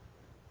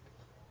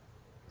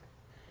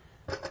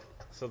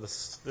So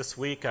this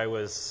week I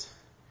was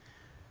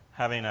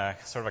having a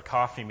sort of a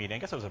coffee meeting. I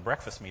guess it was a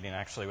breakfast meeting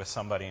actually with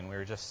somebody, and we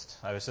were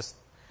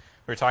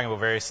talking about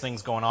various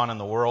things going on in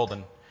the world,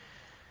 and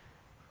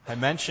I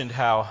mentioned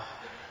how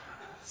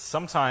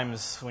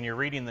sometimes when you're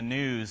reading the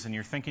news and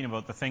you're thinking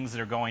about the things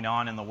that are going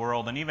on in the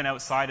world, and even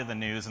outside of the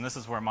news, and this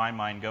is where my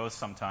mind goes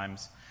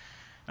sometimes.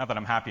 Not that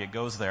I'm happy it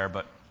goes there,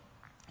 but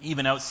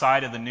even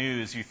outside of the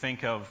news, you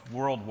think of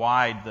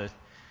worldwide the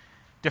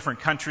different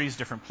countries,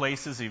 different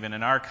places, even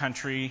in our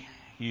country.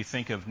 You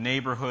think of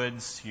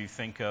neighborhoods, you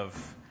think of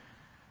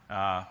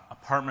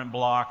apartment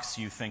blocks,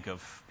 you think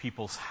of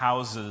people's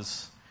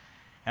houses.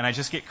 And I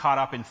just get caught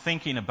up in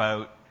thinking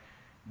about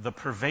the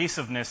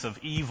pervasiveness of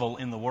evil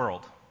in the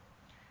world.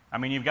 I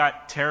mean, you've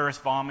got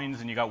terrorist bombings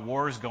and you've got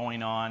wars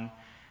going on,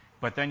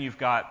 but then you've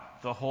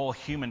got the whole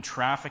human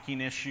trafficking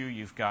issue.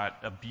 You've got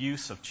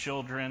abuse of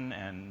children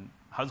and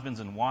husbands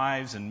and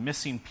wives and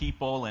missing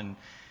people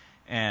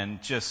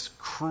and just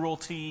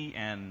cruelty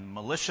and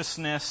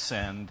maliciousness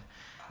and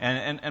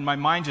my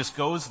mind just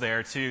goes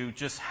there to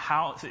just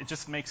how it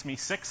just makes me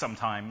sick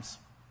sometimes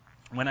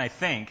when I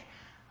think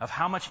of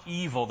how much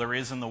evil there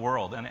is in the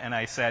world. And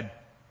I said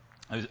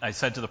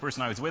to the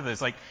person I was with,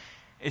 it's like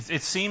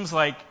it seems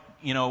like,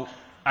 you know,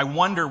 I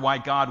wonder why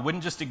God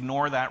wouldn't just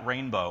ignore that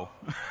rainbow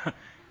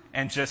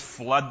and just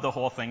flood the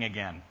whole thing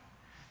again.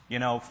 You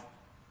know,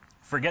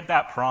 forget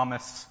that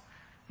promise.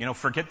 You know,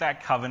 forget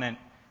that covenant.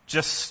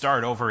 Just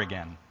start over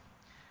again.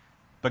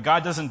 But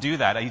God doesn't do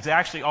that. He's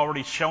actually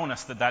already shown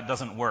us that that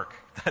doesn't work.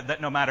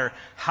 That no matter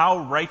how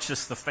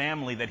righteous the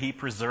family that He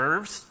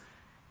preserves,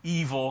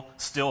 evil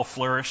still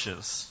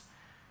flourishes.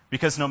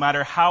 Because no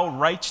matter how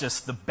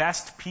righteous the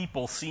best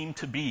people seem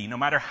to be, no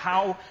matter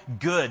how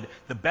good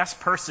the best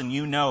person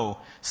you know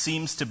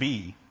seems to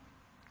be,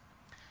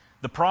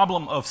 the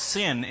problem of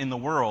sin in the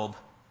world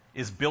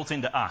is built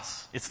into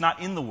us. It's not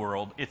in the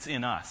world, it's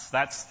in us.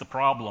 That's the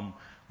problem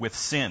with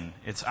sin.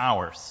 It's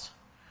ours.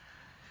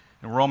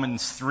 In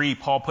Romans 3,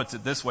 Paul puts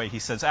it this way. He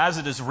says, "As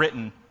it is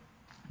written,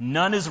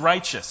 none is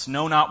righteous,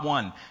 no, not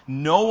one.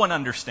 No one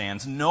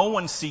understands, no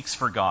one seeks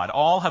for God.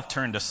 All have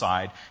turned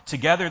aside.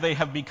 Together they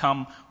have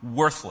become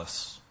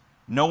worthless.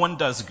 No one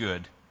does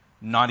good,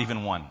 not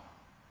even one."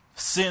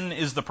 Sin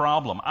is the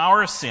problem.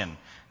 Our sin.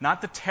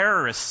 Not the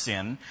terrorist's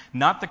sin,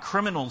 not the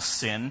criminal's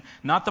sin,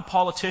 not the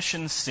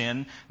politician's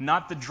sin,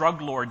 not the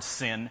drug lord's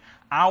sin.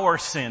 Our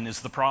sin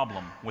is the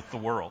problem with the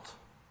world.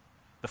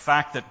 The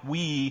fact that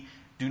we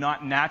do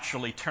not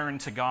naturally turn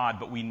to God,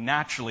 but we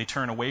naturally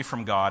turn away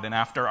from God and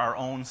after our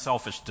own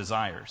selfish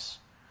desires.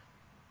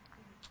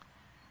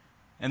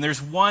 And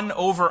there's one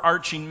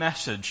overarching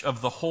message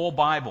of the whole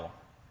Bible.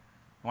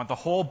 I want the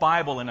whole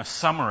Bible in a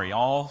summary,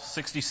 all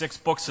 66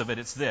 books of it.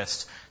 It's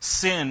this: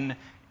 sin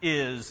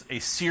is a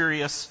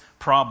serious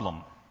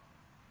problem,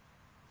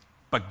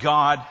 but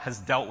God has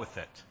dealt with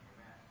it.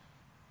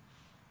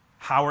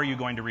 How are you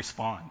going to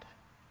respond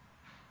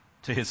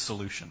to His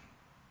solution?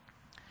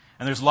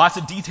 And there's lots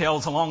of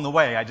details along the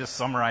way. I just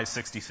summarized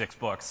 66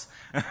 books.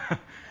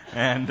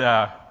 And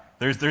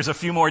there's a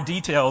few more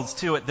details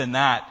to it than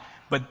that.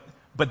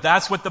 But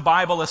that's what the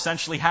Bible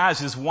essentially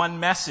has, is one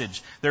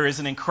message. There is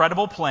an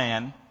incredible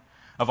plan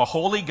of a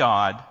holy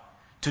God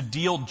to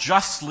deal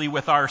justly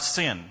with our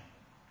sin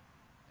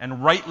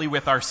and rightly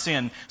with our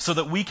sin so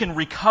that we can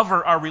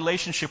recover our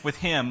relationship with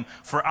Him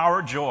for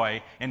our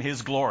joy and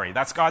His glory.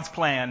 That's God's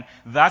plan.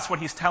 That's what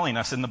He's telling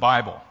us in the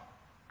Bible.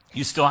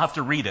 You still have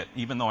to read it,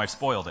 even though I've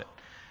spoiled it.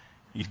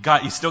 You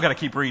still got to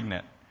keep reading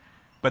it.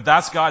 But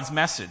that's God's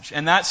message.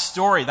 And that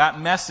story, that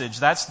message,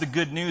 that's the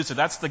good news, or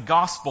that's the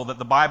gospel that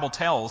the Bible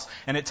tells.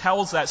 And it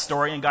tells that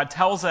story, and God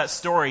tells that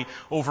story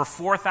over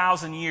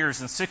 4,000 years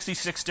in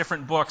 66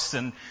 different books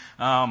and,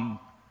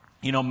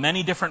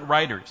 many different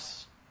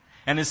writers.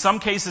 And in some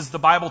cases, the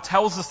Bible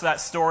tells us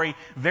that story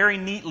very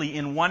neatly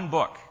in one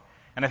book.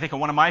 And I think of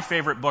one of my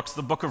favorite books,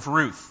 the book of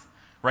Ruth.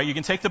 Right? You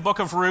can take the book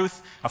of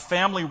Ruth, a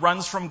family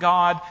runs from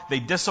God, they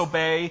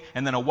disobey,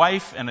 and then a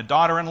wife and a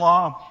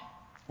daughter-in-law,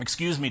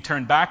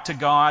 turn back to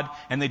God,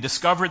 and they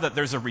discover that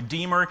there's a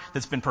Redeemer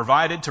that's been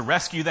provided to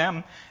rescue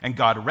them, and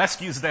God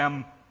rescues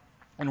them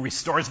and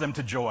restores them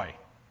to joy.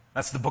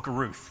 That's the book of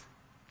Ruth.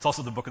 It's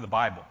also the book of the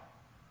Bible.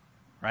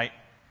 Right?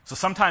 So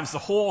sometimes the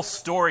whole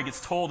story gets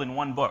told in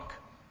one book.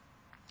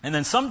 And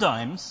then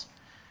sometimes,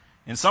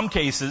 in some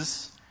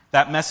cases,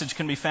 that message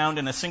can be found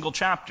in a single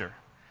chapter.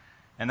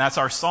 And that's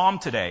our psalm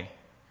today.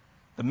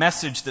 The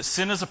message that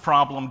sin is a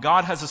problem,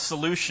 God has a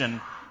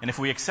solution, and if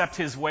we accept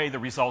His way, the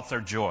results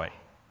are joy.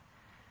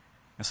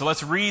 And so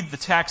let's read the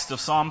text of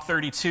Psalm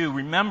 32,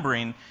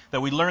 remembering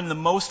that we learn the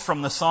most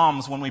from the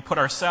Psalms when we put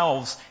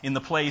ourselves in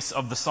the place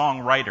of the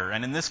songwriter.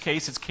 And in this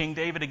case, it's King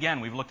David again.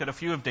 We've looked at a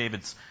few of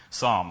David's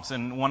Psalms,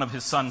 and one of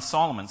his sons,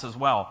 Solomon's, as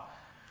well.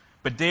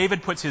 But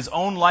David puts his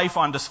own life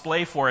on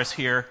display for us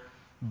here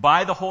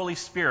by the Holy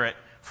Spirit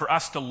for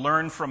us to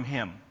learn from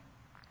him.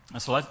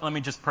 So let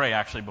me just pray,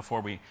 actually,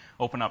 before we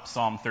open up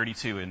Psalm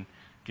 32 and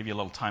give you a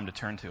little time to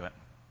turn to it.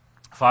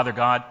 Father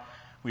God,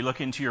 we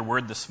look into your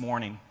word this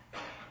morning,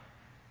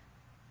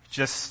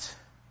 just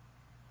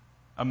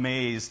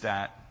amazed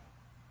at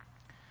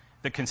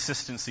the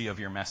consistency of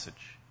your message.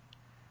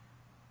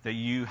 That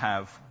you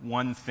have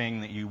one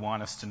thing that you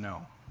want us to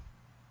know.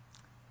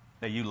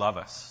 That you love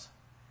us.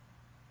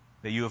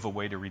 That you have a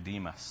way to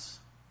redeem us.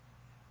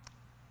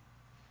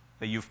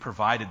 That you've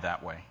provided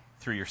that way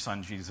through your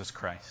Son, Jesus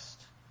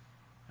Christ.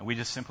 And we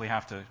just simply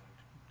have to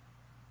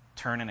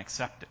turn and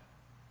accept it.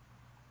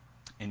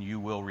 And you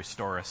will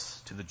restore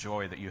us to the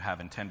joy that you have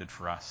intended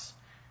for us,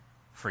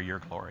 for your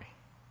glory.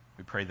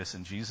 We pray this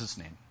in Jesus'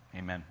 name.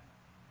 Amen.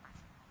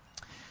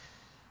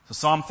 So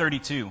Psalm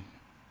 32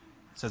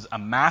 says, a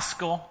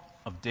maskil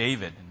of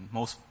David. And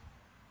most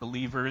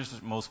believers,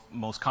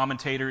 most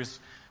commentators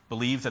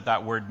believe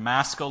that word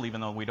maskil,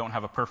 even though we don't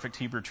have a perfect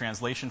Hebrew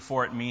translation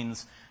for it,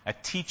 means a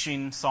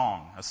teaching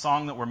song, a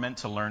song that we're meant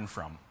to learn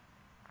from.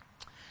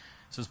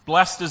 It says,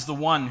 blessed is the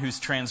one whose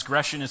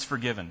transgression is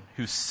forgiven,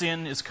 whose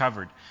sin is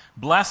covered.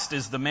 Blessed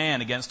is the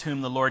man against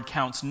whom the Lord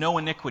counts no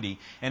iniquity,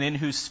 and in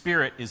whose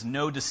spirit is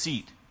no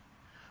deceit.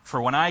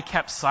 For when I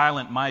kept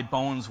silent, my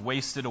bones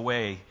wasted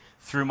away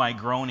through my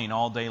groaning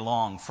all day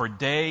long. For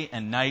day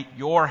and night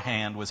your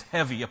hand was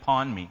heavy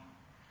upon me.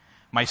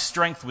 My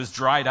strength was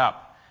dried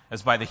up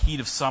as by the heat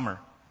of summer.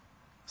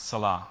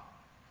 Selah.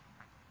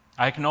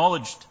 I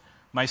acknowledged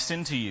my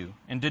sin to you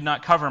and did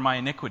not cover my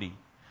iniquity.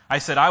 I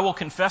said, I will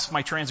confess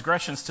my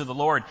transgressions to the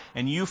Lord,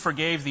 and you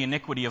forgave the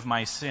iniquity of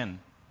my sin.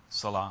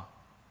 Selah.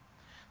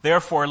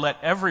 Therefore,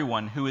 let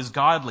everyone who is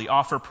godly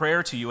offer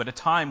prayer to you at a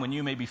time when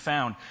you may be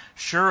found.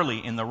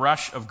 Surely in the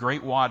rush of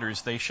great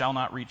waters they shall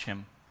not reach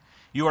him.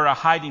 You are a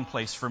hiding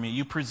place for me.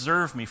 You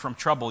preserve me from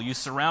trouble. You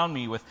surround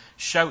me with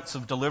shouts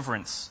of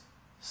deliverance.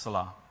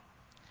 Selah.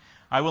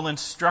 I will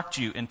instruct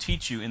you and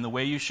teach you in the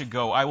way you should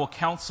go. I will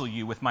counsel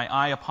you with my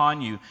eye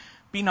upon you.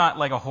 Be not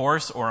like a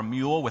horse or a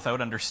mule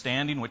without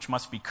understanding, which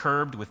must be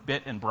curbed with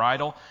bit and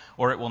bridle,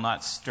 or it will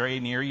not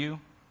stray near you.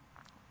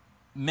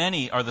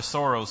 Many are the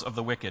sorrows of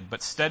the wicked,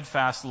 but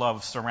steadfast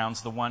love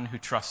surrounds the one who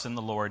trusts in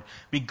the Lord.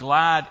 Be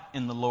glad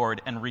in the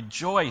Lord, and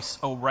rejoice,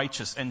 O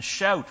righteous, and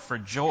shout for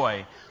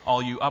joy,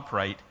 all you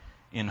upright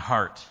in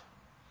heart.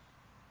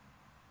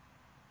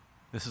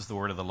 This is the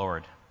word of the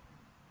Lord.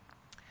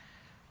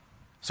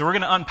 So we're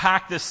going to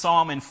unpack this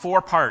psalm in 4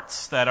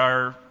 parts that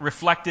are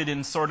reflected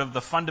in sort of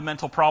the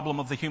fundamental problem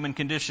of the human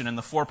condition. And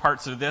the 4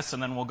 parts are this,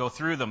 and then we'll go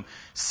through them.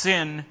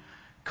 Sin,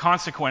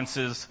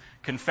 consequences,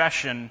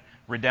 confession,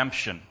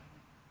 redemption.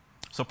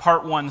 So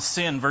part 1,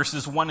 sin,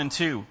 verses 1 and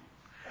 2.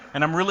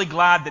 And I'm really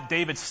glad that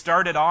David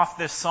started off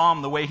this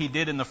psalm the way he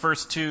did in the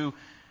first 2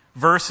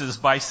 verses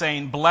by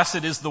saying,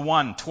 blessed is the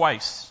one,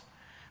 twice.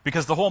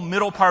 Because the whole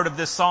middle part of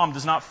this psalm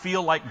does not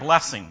feel like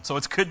blessing. So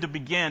it's good to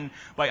begin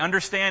by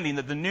understanding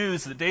that the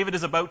news that David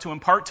is about to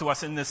impart to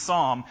us in this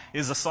psalm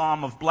is a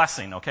psalm of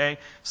blessing, okay?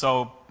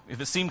 So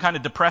if it seemed kind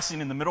of depressing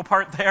in the middle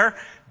part there,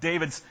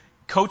 David's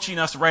coaching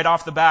us right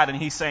off the bat, and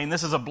he's saying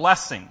this is a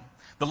blessing.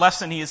 The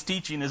lesson he is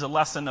teaching is a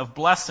lesson of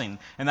blessing,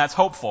 and that's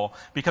hopeful,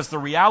 because the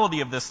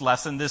reality of this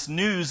lesson, this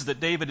news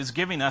that David is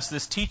giving us,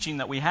 this teaching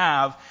that we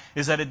have,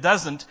 is that it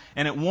doesn't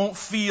and it won't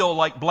feel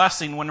like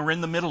blessing when we're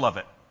in the middle of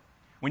it.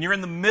 When you're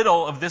in the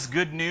middle of this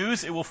good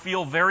news, it will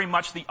feel very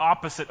much the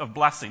opposite of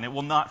blessing. It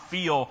will not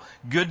feel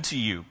good to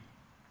you.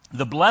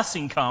 The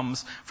blessing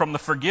comes from the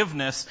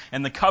forgiveness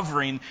and the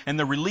covering and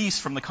the release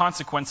from the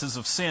consequences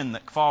of sin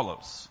that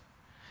follows.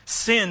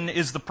 Sin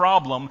is the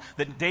problem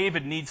that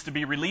David needs to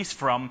be released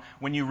from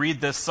when you read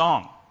this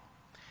psalm.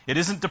 It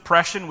isn't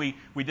depression. We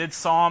did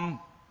psalm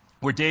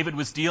where David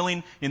was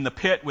dealing in the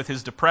pit with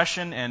his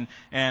depression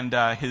and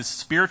his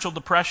spiritual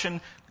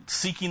depression,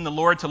 seeking the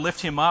Lord to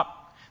lift him up.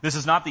 This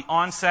is not the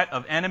onset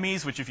of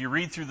enemies, which if you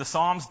read through the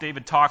Psalms,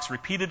 David talks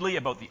repeatedly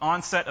about the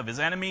onset of his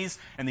enemies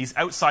and these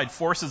outside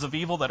forces of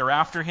evil that are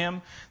after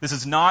him. This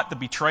is not the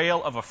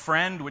betrayal of a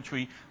friend, which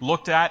we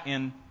looked at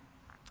in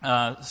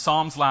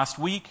Psalms last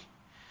week.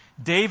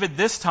 David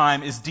this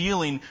time is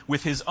dealing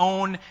with his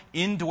own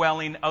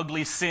indwelling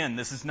ugly sin.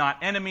 This is not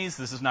enemies,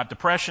 this is not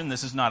depression,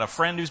 this is not a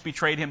friend who's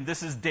betrayed him.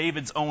 This is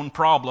David's own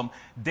problem.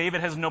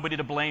 David has nobody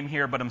to blame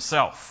here but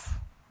himself.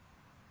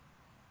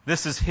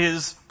 This is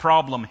his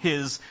problem,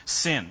 his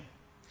sin.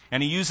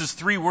 And he uses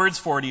 3 words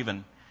for it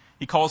even.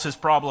 He calls his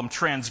problem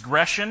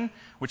transgression,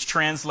 which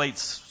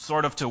translates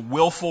sort of to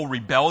willful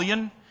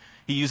rebellion.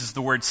 He uses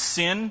the word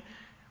sin,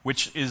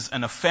 which is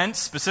an offense,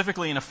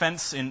 specifically an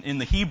offense in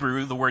the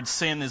Hebrew. The word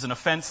sin is an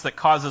offense that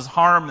causes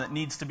harm that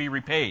needs to be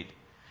repaid.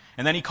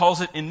 And then he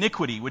calls it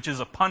iniquity, which is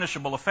a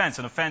punishable offense,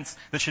 an offense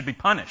that should be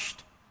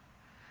punished.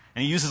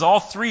 And he uses all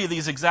 3 of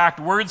these exact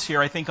words here,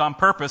 I think, on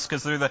purpose,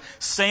 because they're the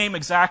same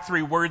exact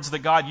 3 words that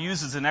God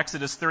uses in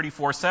Exodus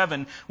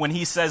 34:7 when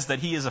he says that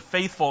he is a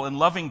faithful and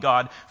loving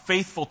God,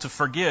 faithful to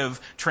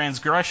forgive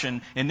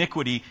transgression,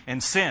 iniquity,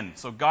 and sin.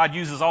 So God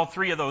uses all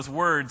 3 of those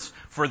words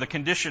for the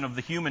condition of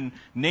the human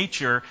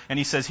nature, and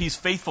he says he's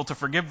faithful to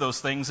forgive those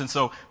things. And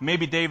so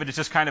maybe David is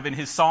just kind of in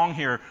his song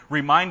here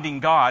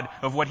reminding God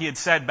of what he had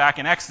said back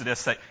in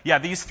Exodus, that, yeah,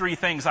 these 3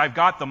 things, I've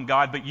got them,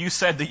 God, but you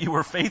said that you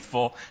were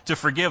faithful to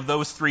forgive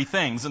those 3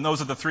 things, and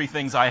those are the 3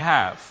 things I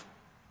have.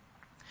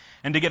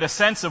 And to get a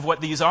sense of what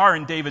these are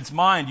in David's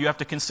mind, you have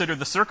to consider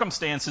the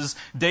circumstances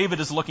David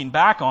is looking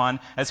back on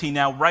as he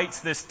now writes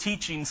this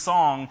teaching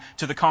song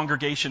to the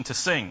congregation to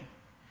sing.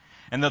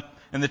 And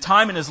the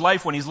time in his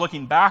life when he's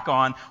looking back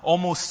on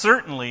almost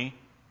certainly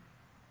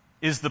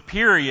is the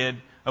period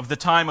of the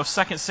time of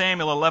 2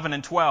 Samuel 11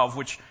 and 12,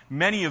 which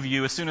many of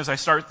you, as soon as I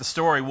start the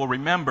story, will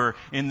remember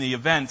in the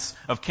events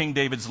of King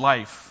David's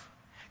life.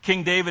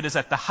 King David is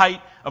at the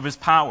height of his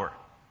power.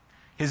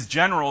 His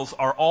generals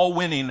are all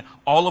winning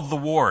all of the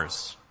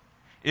wars.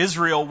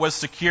 Israel was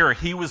secure.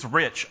 He was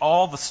rich.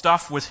 All the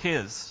stuff was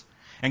his.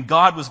 And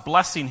God was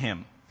blessing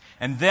him.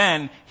 And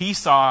then he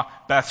saw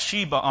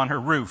Bathsheba on her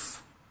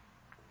roof.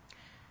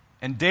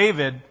 And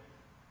David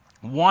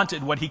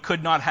wanted what he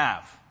could not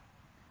have.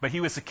 But he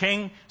was the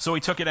king, so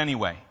he took it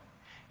anyway.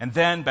 And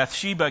then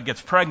Bathsheba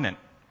gets pregnant.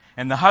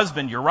 And the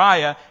husband,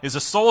 Uriah, is a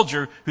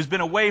soldier who's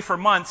been away for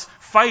months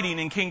fighting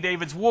in King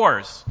David's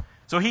wars.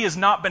 So he has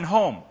not been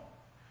home.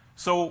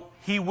 So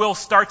he will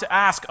start to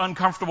ask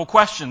uncomfortable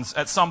questions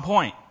at some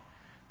point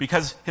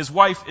because his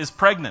wife is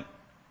pregnant.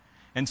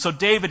 And so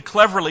David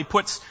cleverly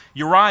puts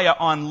Uriah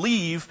on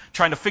leave,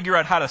 trying to figure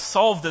out how to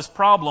solve this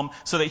problem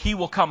so that he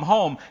will come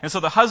home. And so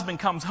the husband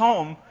comes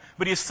home,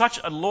 but he is such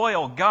a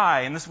loyal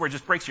guy, and this is where it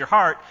just breaks your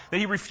heart, that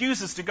he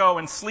refuses to go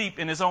and sleep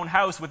in his own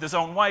house with his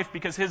own wife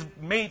because his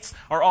mates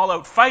are all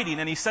out fighting.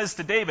 And he says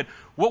to David,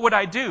 what would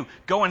I do?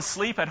 Go and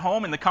sleep at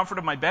home in the comfort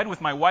of my bed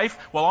with my wife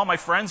while all my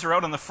friends are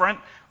out on the front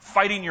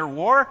fighting your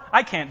war?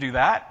 I can't do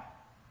that.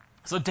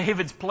 So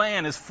David's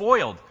plan is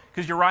foiled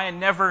because Uriah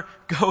never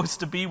goes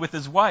to be with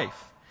his wife.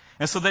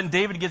 And so then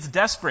David gets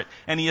desperate,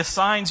 and he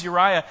assigns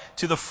Uriah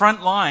to the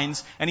front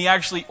lines, and he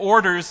actually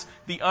orders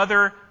the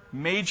other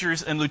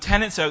majors and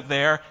lieutenants out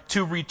there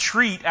to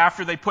retreat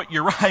after they put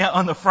Uriah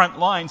on the front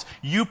lines.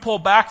 You pull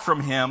back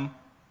from him,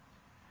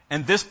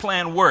 and this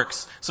plan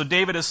works. So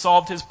David has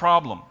solved his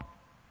problem.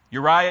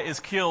 Uriah is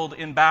killed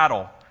in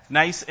battle.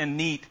 Nice and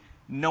neat,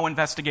 no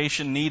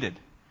investigation needed.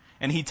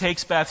 And he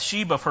takes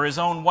Bathsheba for his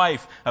own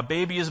wife. A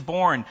baby is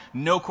born,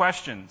 no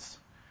questions.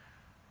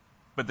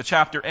 But the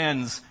chapter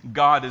ends,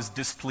 God is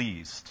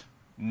displeased.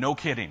 No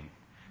kidding.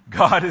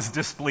 God is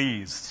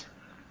displeased.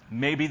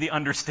 Maybe the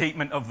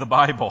understatement of the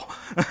Bible.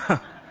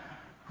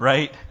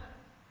 Right?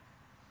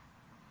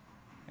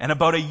 And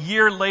about a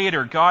year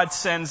later, God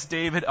sends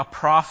David a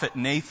prophet,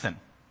 Nathan,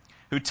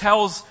 who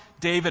tells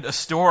David a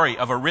story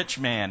of a rich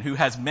man who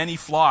has many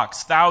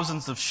flocks,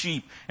 thousands of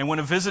sheep. And when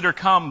a visitor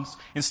comes,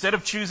 instead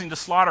of choosing to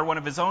slaughter one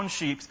of his own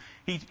sheep,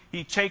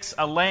 he takes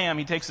a lamb,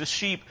 he takes a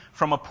sheep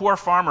from a poor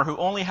farmer who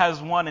only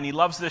has one, and he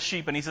loves this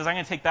sheep, and he says, I'm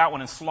going to take that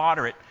one and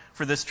slaughter it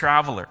for this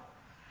traveler.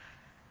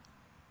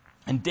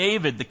 And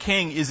David, the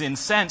king, is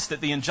incensed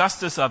at the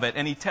injustice of it,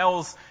 and he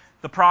tells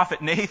the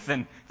prophet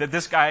Nathan that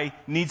this guy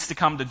needs to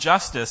come to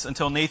justice,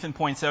 until Nathan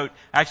points out,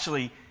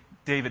 actually,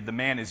 David, the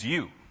man is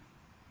you.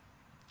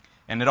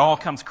 And it all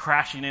comes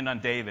crashing in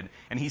on David,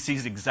 and he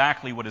sees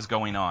exactly what is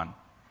going on.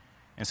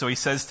 And so he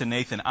says to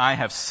Nathan, I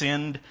have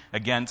sinned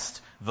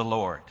against the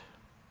Lord.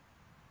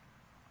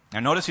 Now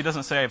notice he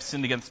doesn't say I have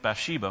sinned against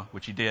Bathsheba,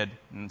 which he did,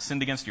 and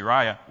sinned against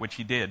Uriah, which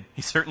he did.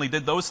 He certainly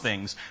did those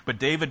things, but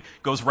David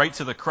goes right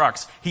to the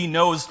crux. He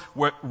knows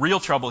what real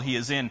trouble he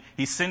is in.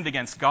 He sinned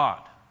against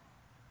God.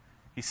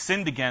 He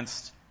sinned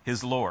against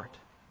his Lord.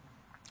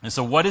 And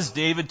so what is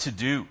David to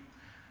do?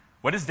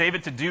 What is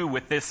David to do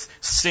with this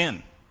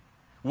sin?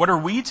 What are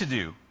we to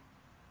do?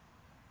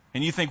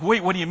 And you think,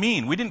 wait, what do you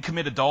mean? We didn't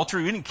commit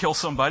adultery. We didn't kill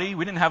somebody.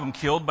 We didn't have him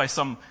killed by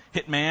some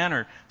hitman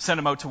or send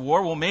him out to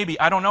war. Well, maybe.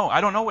 I don't know.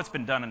 I don't know what's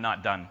been done and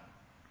not done.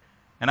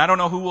 And I don't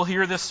know who will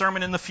hear this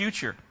sermon in the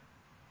future.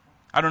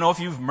 I don't know if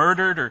you've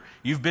murdered or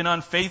you've been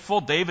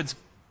unfaithful. David's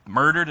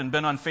murdered and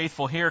been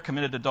unfaithful here,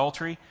 committed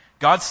adultery.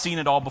 God's seen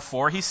it all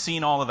before. He's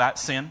seen all of that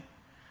sin.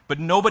 But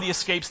nobody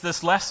escapes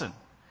this lesson.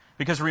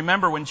 Because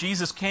remember, when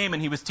Jesus came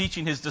and he was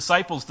teaching his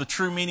disciples the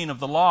true meaning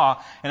of the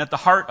law and at the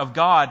heart of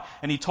God,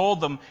 and he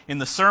told them in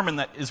the sermon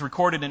that is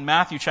recorded in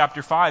Matthew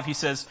chapter 5, he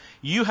says,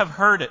 you have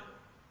heard it,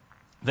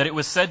 that it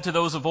was said to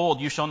those of old,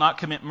 you shall not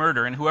commit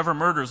murder, and whoever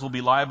murders will be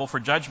liable for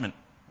judgment.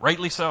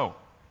 Rightly so.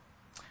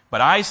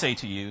 But I say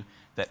to you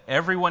that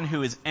everyone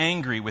who is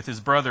angry with his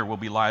brother will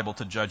be liable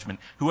to judgment.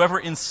 Whoever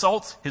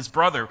insults his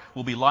brother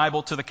will be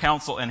liable to the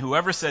council, and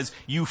whoever says,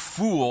 you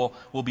fool,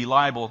 will be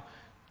liable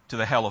to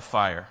the hell of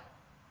fire.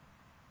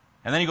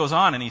 And then he goes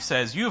on and he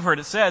says, you have heard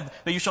it said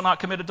that you shall not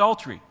commit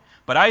adultery.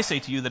 But I say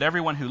to you that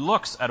everyone who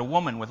looks at a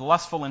woman with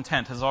lustful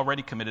intent has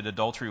already committed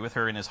adultery with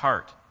her in his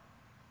heart.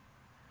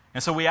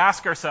 And so we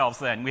ask ourselves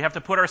then, we have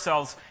to put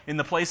ourselves in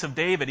the place of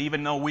David,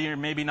 even though we are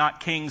maybe not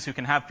kings who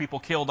can have people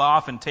killed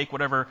off and take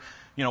whatever,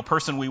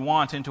 person we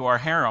want into our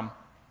harem.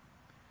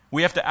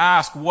 We have to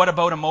ask, what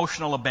about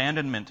emotional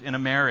abandonment in a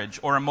marriage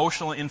or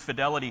emotional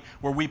infidelity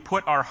where we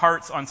put our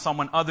hearts on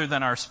someone other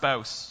than our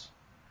spouse?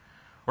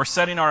 Or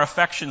setting our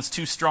affections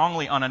too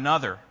strongly on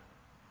another?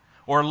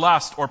 Or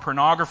lust or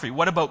pornography?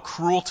 What about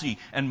cruelty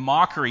and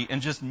mockery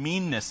and just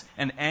meanness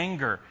and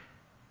anger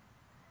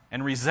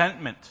and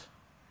resentment?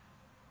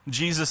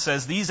 Jesus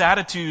says, these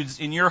attitudes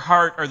in your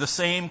heart are the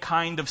same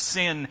kind of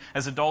sin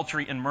as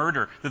adultery and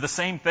murder. They're the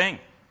same thing.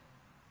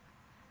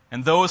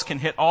 And those can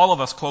hit all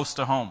of us close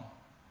to home.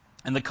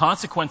 And the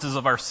consequences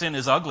of our sin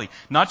is ugly.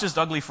 Not just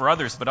ugly for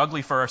others, but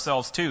ugly for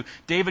ourselves too.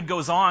 David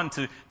goes on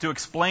to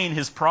explain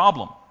his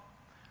problem.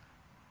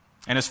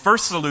 And his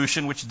first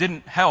solution, which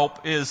didn't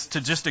help, is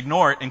to just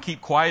ignore it and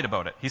keep quiet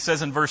about it. He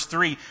says in verse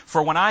 3,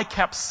 "For when I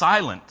kept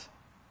silent,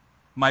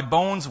 my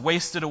bones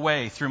wasted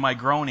away through my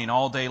groaning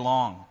all day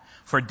long.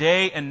 For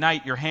day and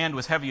night your hand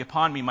was heavy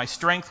upon me. My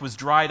strength was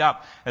dried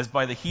up as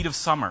by the heat of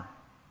summer."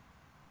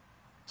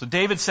 So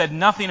David said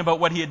nothing about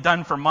what he had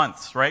done for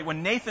months, right?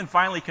 When Nathan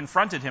finally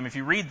confronted him, if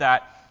you read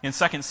that in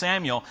 2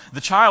 Samuel,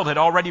 the child had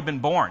already been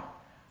born.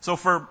 So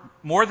for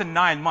more than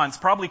 9 months,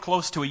 probably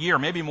close to a year,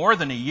 maybe more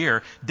than a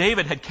year,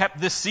 David had kept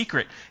this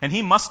secret, and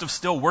he must have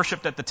still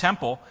worshipped at the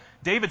temple.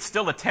 David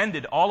still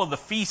attended all of the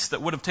feasts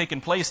that would have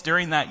taken place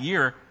during that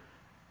year.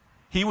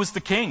 He was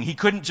the king. He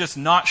couldn't just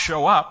not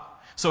show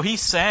up. So he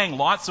sang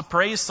lots of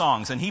praise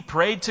songs, and he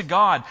prayed to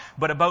God.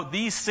 But about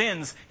these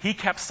sins, he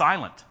kept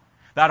silent.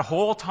 That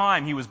whole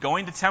time he was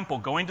going to temple,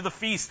 going to the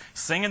feast,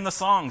 singing the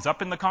songs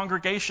up in the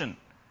congregation,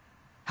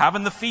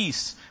 having the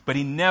feasts, but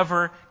he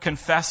never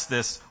confessed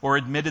this or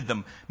admitted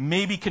them.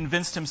 Maybe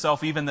convinced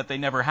himself even that they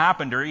never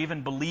happened, or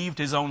even believed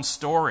his own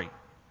story.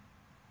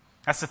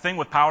 That's the thing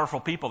with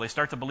powerful people. They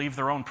start to believe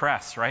their own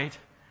press, right?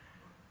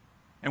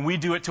 And we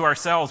do it to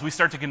ourselves. We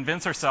start to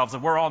convince ourselves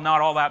that we're all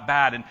not all that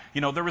bad. And,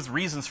 there was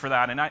reasons for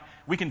that. And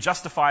we can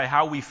justify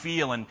how we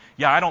feel. And,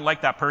 I don't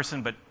like that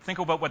person, but think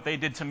about what they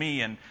did to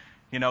me. And,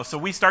 so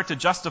we start to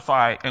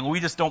justify, and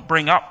we just don't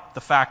bring up the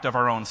fact of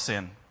our own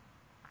sin.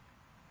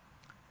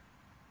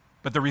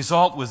 But the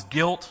result was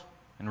guilt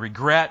and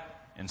regret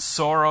and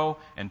sorrow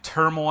and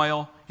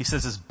turmoil. He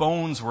says his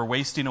bones were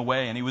wasting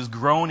away, and he was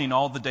groaning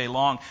all the day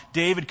long.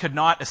 David could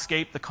not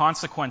escape the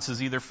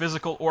consequences, either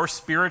physical or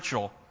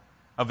spiritual,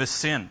 of his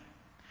sin.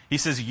 He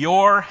says,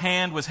 "Your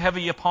hand was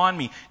heavy upon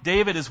me."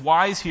 David is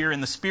wise here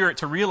in the spirit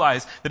to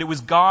realize that it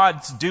was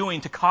God's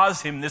doing to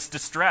cause him this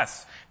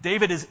distress.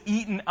 David is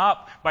eaten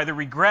up by the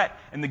regret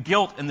and the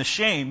guilt and the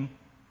shame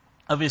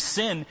of his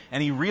sin,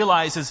 and he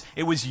realizes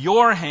it was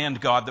your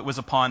hand, God, that was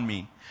upon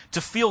me.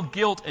 To feel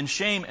guilt and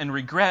shame and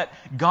regret,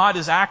 God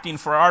is acting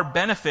for our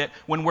benefit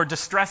when we're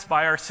distressed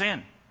by our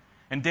sin.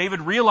 And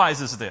David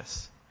realizes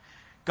this.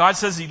 God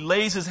says he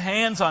lays his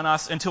hands on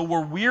us until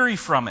we're weary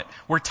from it.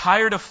 We're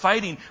tired of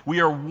fighting.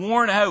 We are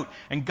worn out.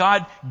 And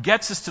God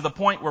gets us to the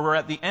point where we're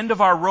at the end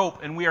of our rope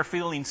and we are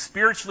feeling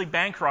spiritually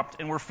bankrupt,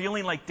 and we're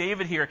feeling like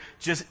David here,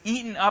 just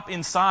eaten up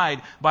inside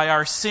by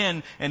our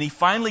sin. And he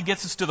finally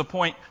gets us to the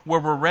point where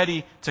we're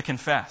ready to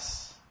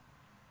confess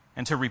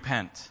and to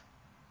repent,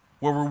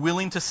 where we're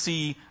willing to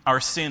see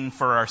our sin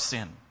for our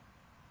sin.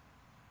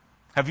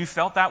 Have you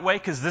felt that way?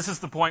 Because this is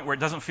the point where it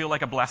doesn't feel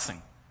like a blessing.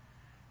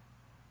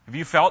 Have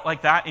you felt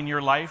like that in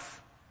your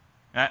life?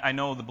 I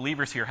know the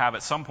believers here have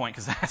at some point,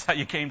 because that's how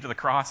you came to the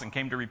cross and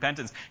came to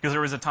repentance. Because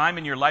there was a time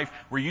in your life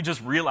where you just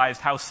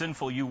realized how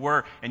sinful you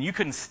were and you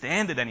couldn't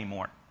stand it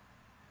anymore.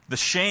 The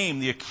shame,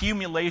 the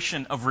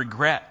accumulation of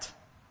regret.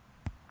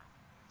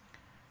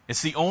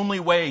 It's the only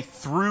way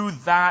through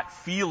that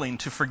feeling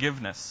to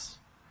forgiveness.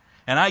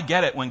 And I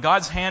get it. When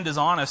God's hand is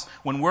on us,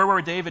 when we're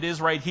where David is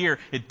right here,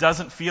 it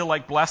doesn't feel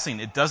like blessing.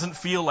 It doesn't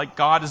feel like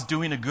God is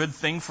doing a good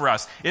thing for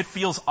us. It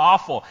feels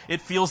awful.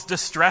 It feels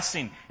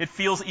distressing. It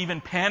feels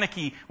even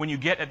panicky when you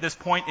get at this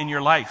point in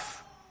your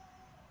life.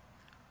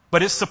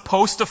 But it's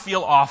supposed to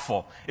feel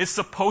awful. It's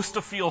supposed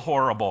to feel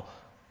horrible.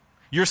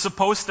 You're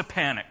supposed to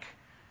panic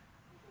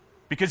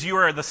because you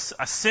are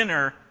a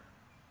sinner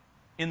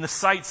in the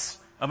sights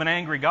of an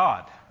angry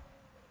God.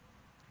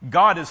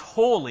 God is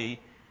holy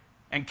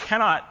and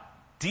cannot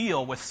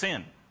deal with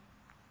sin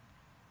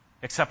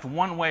except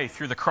one way,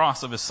 through the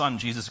cross of his Son,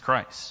 Jesus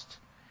Christ.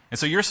 And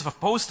so you're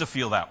supposed to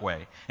feel that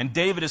way. And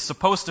David is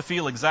supposed to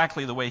feel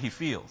exactly the way he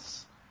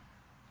feels.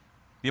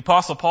 The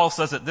Apostle Paul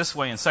says it this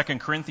way in 2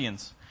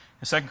 Corinthians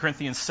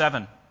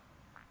 7.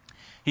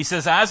 He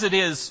says, as it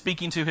is,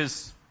 speaking to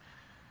his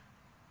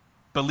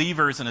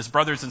believers and his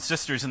brothers and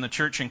sisters in the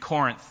church in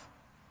Corinth,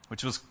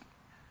 which was,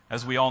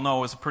 as we all know,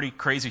 was a pretty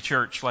crazy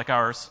church like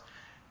ours,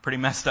 pretty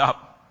messed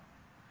up.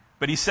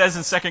 But he says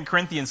in 2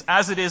 Corinthians,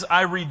 as it is,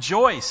 I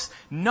rejoice,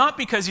 not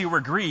because you were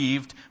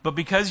grieved, but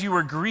because you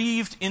were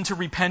grieved into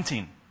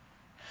repenting.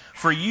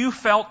 For you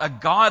felt a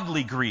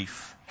godly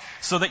grief,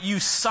 so that you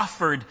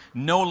suffered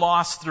no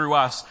loss through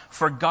us.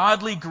 For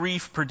godly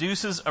grief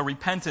produces a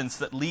repentance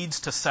that leads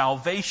to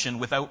salvation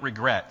without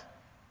regret,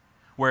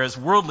 whereas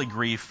worldly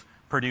grief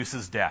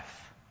produces death.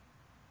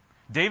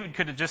 David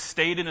could have just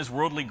stayed in his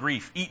worldly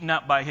grief, eaten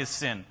up by his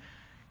sin.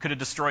 Could have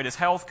destroyed his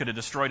health, could have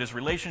destroyed his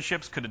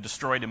relationships, could have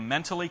destroyed him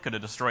mentally, could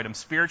have destroyed him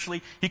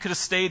spiritually. He could have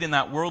stayed in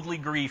that worldly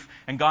grief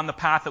and gone the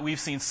path that we've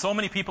seen so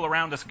many people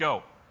around us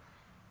go.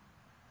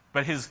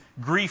 But his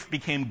grief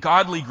became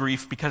godly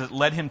grief because it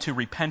led him to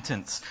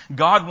repentance.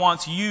 God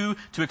wants you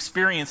to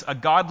experience a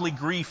godly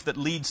grief that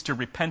leads to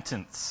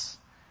repentance.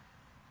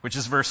 which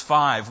is verse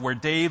 5, where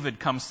David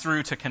comes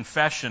through to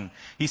confession.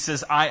 He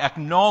says, I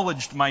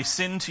acknowledged my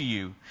sin to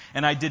you,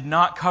 and I did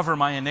not cover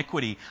my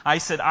iniquity. I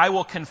said, I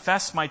will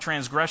confess my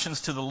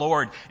transgressions to the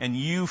Lord, and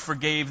you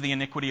forgave the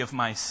iniquity of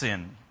my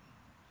sin.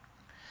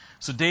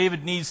 So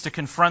David needs to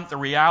confront the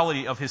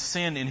reality of his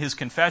sin in his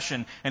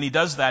confession, and he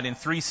does that in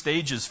 3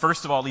 stages.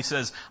 First of all, he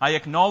says, I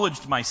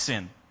acknowledged my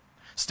sin.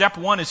 Step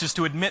 1 is just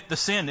to admit the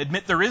sin,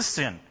 admit there is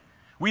sin.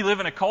 We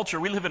live in a culture,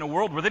 we live in a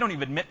world where they don't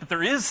even admit that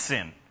there is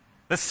sin.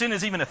 That sin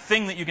is even a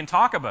thing that you can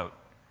talk about.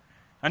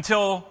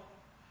 Until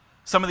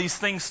some of these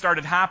things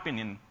started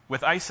happening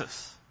with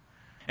ISIS.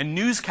 And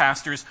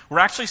newscasters were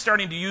actually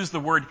starting to use the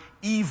word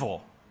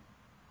evil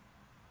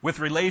with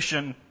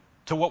relation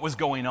to what was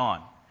going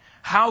on.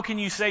 How can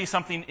you say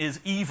something is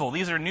evil?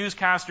 These are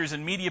newscasters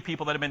and media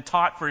people that have been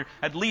taught for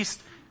at least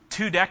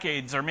 2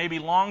 decades or maybe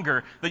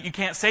longer that you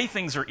can't say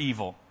things are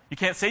evil. You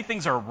can't say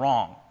things are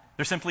wrong.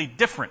 They're simply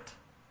different.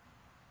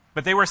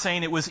 But they were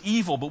saying it was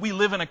evil. But we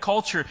live in a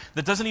culture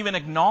that doesn't even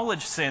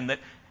acknowledge sin, that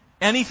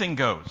anything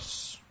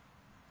goes.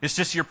 It's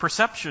just your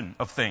perception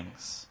of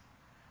things.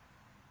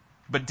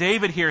 But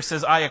David here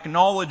says, I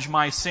acknowledge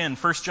my sin.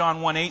 1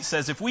 John 1:8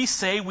 says, if we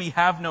say we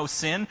have no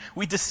sin,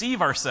 we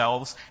deceive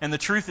ourselves, and the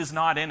truth is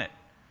not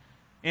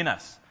in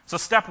us. So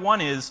step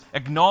 1 is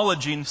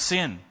acknowledging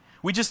sin.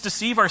 We just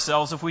deceive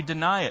ourselves if we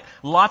deny it.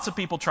 Lots of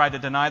people try to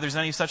deny there's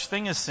any such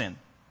thing as sin.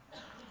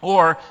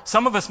 Or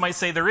some of us might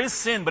say there is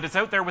sin, but it's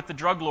out there with the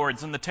drug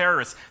lords and the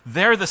terrorists.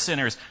 They're the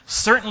sinners.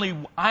 Certainly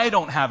I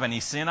don't have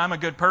any sin. I'm a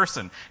good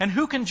person. And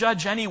who can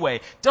judge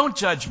anyway? Don't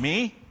judge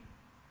me.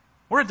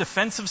 We're a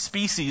defensive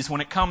species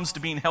when it comes to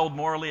being held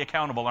morally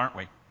accountable, aren't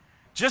we?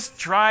 Just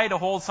try to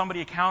hold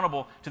somebody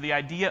accountable to the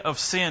idea of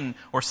sin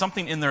or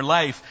something in their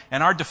life,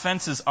 and our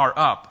defenses are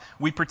up.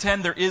 We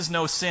pretend there is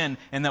no sin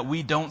and that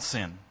we don't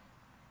sin.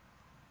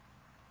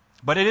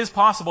 But it is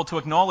possible to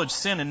acknowledge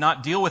sin and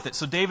not deal with it.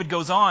 So David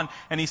goes on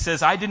and he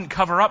says, I didn't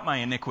cover up my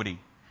iniquity.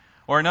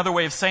 Or another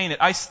way of saying it,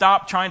 I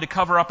stopped trying to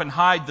cover up and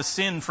hide the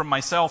sin from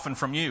myself and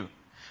from you.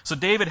 So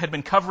David had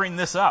been covering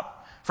this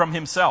up from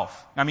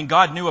himself. I mean,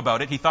 God knew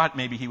about it. He thought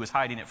maybe he was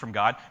hiding it from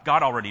God.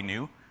 God already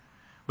knew.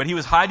 But he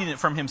was hiding it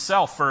from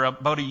himself for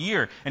about a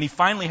year. And he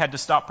finally had to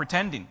stop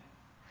pretending.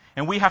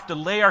 And we have to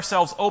lay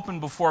ourselves open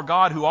before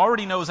God, who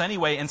already knows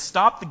anyway, and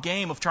stop the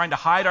game of trying to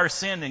hide our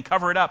sin and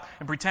cover it up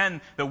and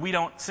pretend that we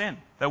don't sin,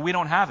 that we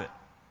don't have it.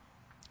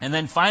 And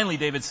then finally,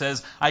 David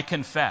says, I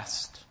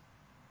confessed.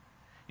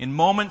 In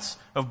moments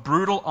of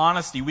brutal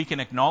honesty, we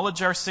can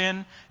acknowledge our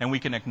sin, and we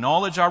can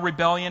acknowledge our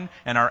rebellion,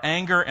 and our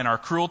anger, and our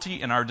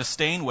cruelty, and our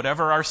disdain,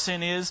 whatever our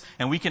sin is,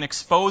 and we can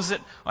expose it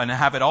and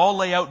have it all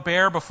lay out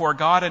bare before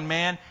God and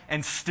man,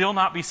 and still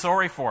not be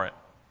sorry for it.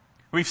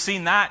 We've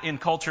seen that in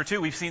culture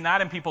too. We've seen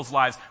that in people's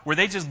lives where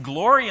they just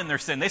glory in their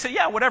sin. They say,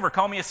 yeah, whatever,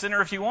 call me a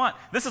sinner if you want.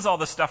 This is all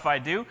the stuff I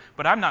do,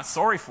 but I'm not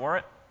sorry for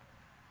it.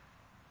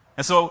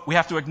 And so we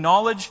have to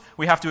acknowledge,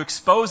 we have to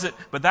expose it,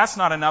 but that's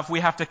not enough.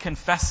 We have to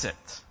confess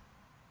it.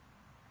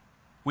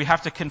 We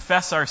have to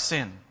confess our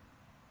sin.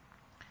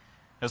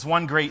 As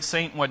one great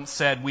saint once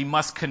said, we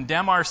must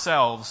condemn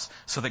ourselves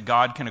so that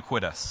God can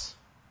acquit us.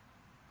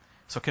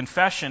 So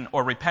confession,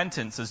 or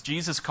repentance, as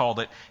Jesus called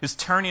it, is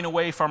turning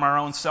away from our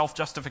own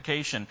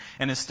self-justification.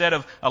 And instead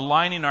of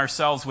aligning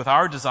ourselves with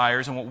our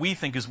desires and what we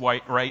think is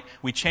right,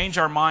 we change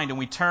our mind and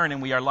we turn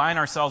and we align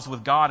ourselves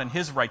with God and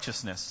His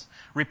righteousness.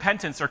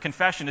 Repentance or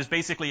confession is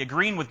basically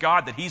agreeing with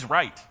God that He's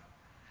right.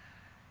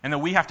 And that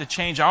we have to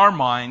change our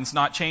minds,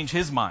 not change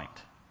His mind.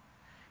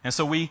 And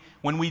so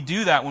when we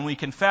do that, when we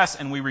confess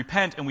and we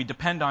repent and we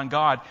depend on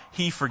God,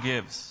 He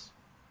forgives.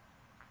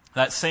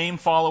 That same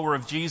follower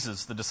of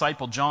Jesus, the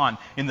disciple John,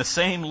 in the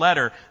same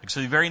letter,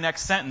 actually the very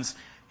next sentence,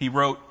 he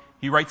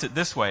writes it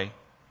this way.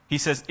 He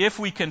says, if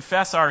we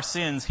confess our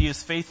sins, He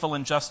is faithful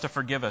and just to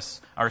forgive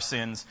us our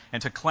sins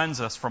and to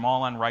cleanse us from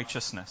all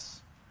unrighteousness.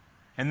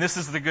 And this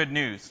is the good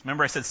news.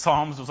 Remember I said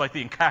Psalms was like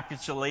the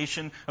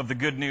encapsulation of the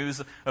good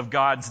news of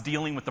God's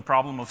dealing with the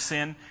problem of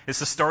sin? It's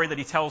the story that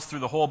He tells through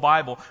the whole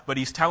Bible, but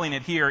He's telling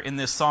it here in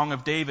this Song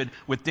of David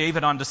with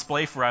David on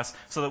display for us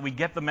so that we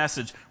get the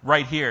message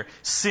right here.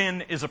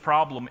 Sin is a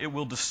problem. It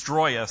will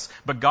destroy us,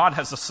 but God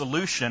has a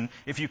solution.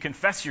 If you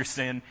confess your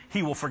sin,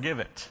 He will forgive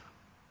it.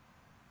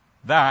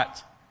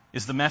 That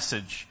is the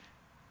message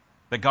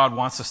that God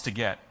wants us to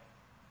get.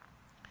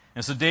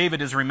 And so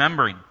David is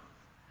remembering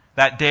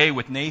that day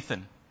with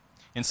Nathan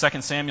in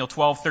 2 Samuel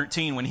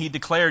 12:13 when he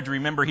declared,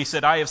 remember, he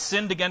said, I have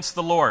sinned against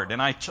the Lord.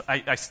 And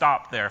I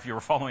stopped there if you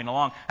were following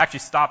along. I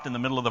actually stopped in the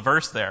middle of the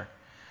verse there.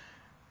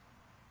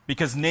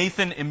 Because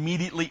Nathan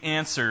immediately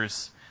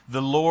answers,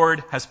 the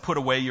Lord has put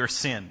away your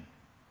sin.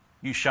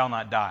 You shall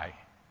not die.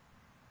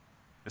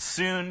 As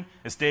soon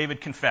as David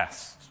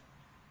confessed,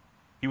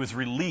 he was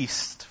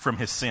released from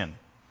his sin.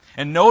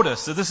 And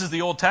notice that this is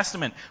the Old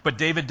Testament, but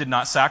David did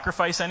not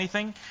sacrifice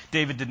anything.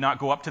 David did not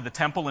go up to the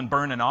temple and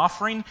burn an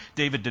offering.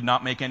 David did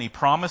not make any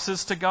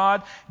promises to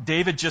God.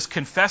 David just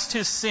confessed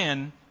his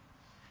sin,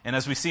 and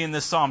as we see in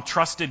this psalm,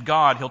 trusted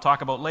God, he'll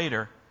talk about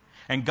later.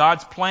 And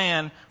God's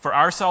plan for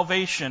our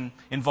salvation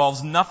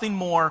involves nothing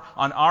more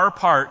on our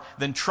part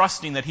than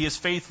trusting that He is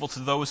faithful to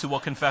those who will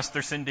confess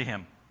their sin to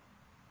Him.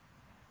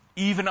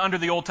 Even under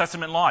the Old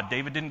Testament law,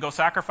 David didn't go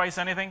sacrifice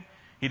anything.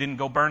 He didn't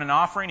go burn an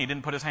offering. He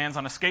didn't put his hands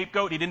on a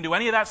scapegoat. He didn't do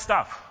any of that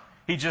stuff.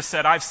 He just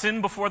said, I've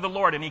sinned before the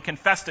Lord, and he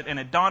confessed it, and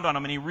it dawned on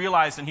him, and he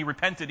realized, and he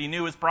repented, he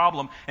knew his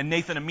problem, and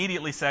Nathan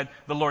immediately said,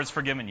 the Lord's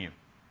forgiven you.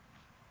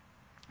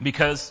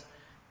 Because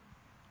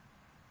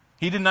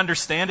he didn't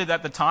understand it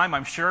at the time.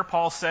 I'm sure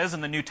Paul says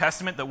in the New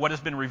Testament that what has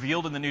been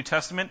revealed in the New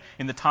Testament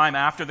in the time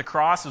after the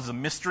cross was a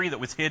mystery that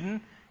was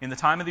hidden in the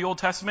time of the Old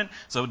Testament.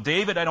 So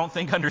David, I don't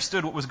think,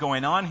 understood what was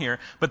going on here.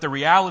 But the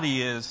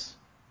reality is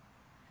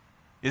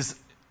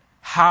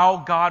how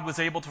God was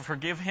able to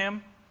forgive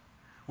him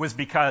was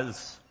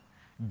because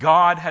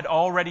God had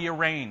already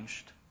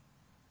arranged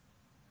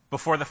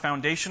before the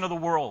foundation of the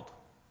world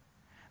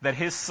that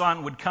His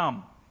Son would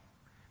come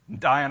and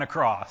die on a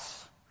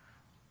cross.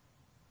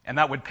 And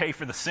that would pay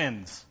for the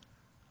sins,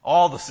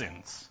 all the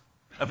sins,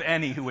 of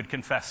any who would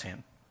confess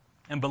Him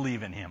and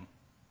believe in Him.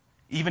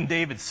 Even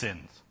David's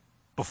sins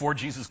before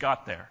Jesus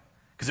got there.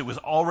 Because it was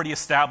already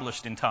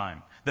established in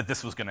time that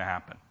this was going to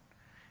happen.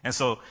 And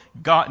so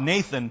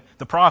Nathan,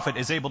 the prophet,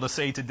 is able to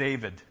say to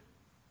David,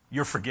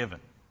 you're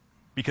forgiven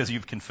because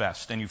you've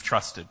confessed and you've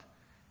trusted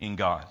in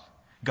God.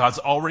 God's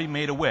already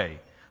made a way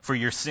for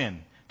your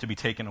sin to be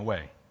taken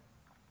away.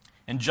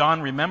 And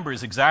John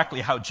remembers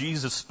exactly how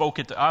Jesus spoke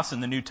it to us in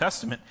the New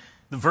Testament,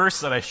 the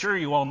verse that I'm sure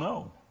you all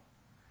know.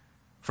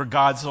 For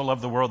God so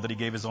loved the world that He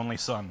gave His only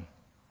Son,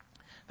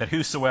 that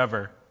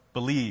whosoever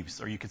believes,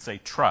 or you could say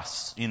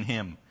trusts in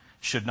Him,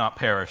 should not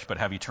perish but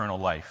have eternal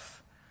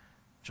life.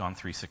 John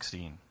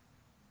 3:16.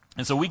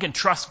 And so we can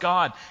trust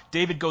God.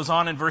 David goes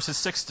on in verses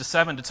 6 to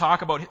 7 to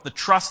talk about the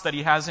trust that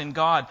he has in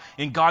God,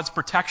 in God's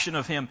protection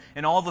of him,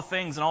 and all the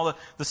things and all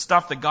the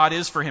stuff that God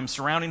is for him,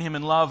 surrounding him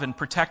in love and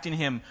protecting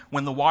him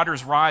when the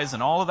waters rise,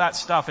 and all of that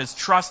stuff. His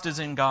trust is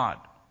in God.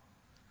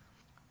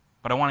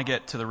 But I want to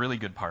get to the really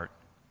good part,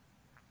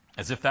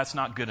 as if that's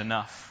not good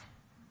enough.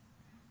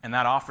 And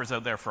that offer's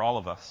out there for all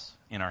of us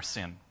in our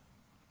sin.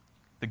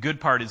 The good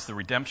part is the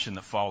redemption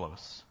that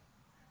follows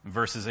in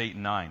verses 8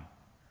 and 9.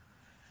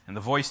 And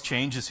the voice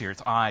changes here.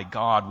 It's I,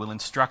 God, will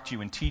instruct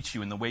you and teach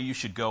you in the way you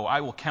should go.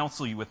 I will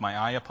counsel you with my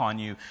eye upon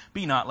you.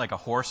 Be not like a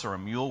horse or a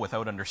mule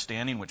without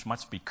understanding, which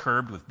must be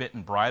curbed with bit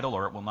and bridle,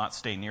 or it will not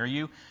stay near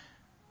you.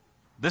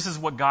 This is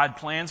what God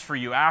plans for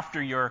you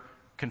after your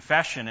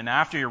confession and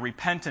after your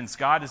repentance.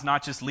 God is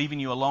not just leaving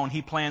you alone.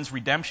 He plans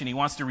redemption. He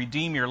wants to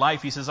redeem your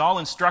life. He says, I'll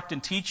instruct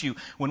and teach you.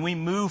 When we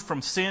move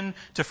from sin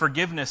to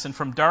forgiveness and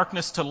from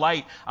darkness to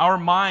light, our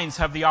minds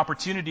have the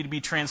opportunity to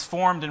be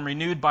transformed and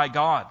renewed by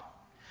God.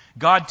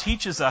 God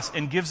teaches us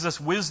and gives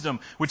us wisdom,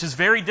 which is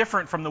very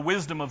different from the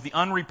wisdom of the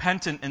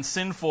unrepentant and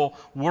sinful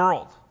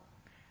world.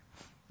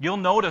 You'll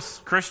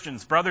notice,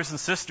 Christians, brothers and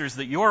sisters,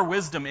 that your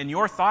wisdom and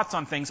your thoughts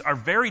on things are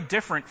very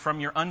different from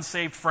your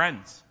unsaved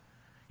friends.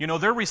 You know,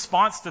 their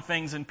response to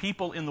things and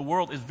people in the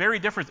world is very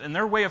different, and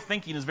their way of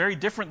thinking is very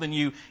different than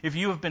you if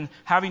you have been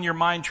having your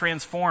mind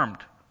transformed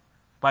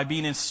by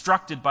being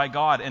instructed by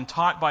God and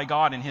taught by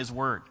God in His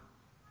Word.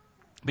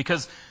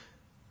 Because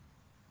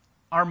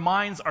our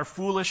minds are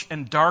foolish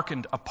and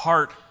darkened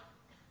apart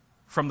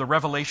from the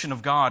revelation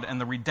of God and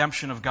the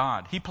redemption of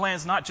God. He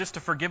plans not just to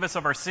forgive us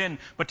of our sin,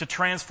 but to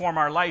transform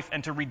our life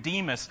and to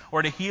redeem us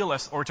or to heal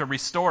us or to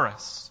restore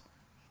us.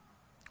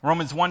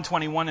 Romans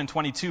 1:21 and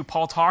 22,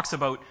 Paul talks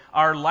about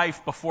our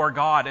life before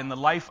God and the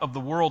life of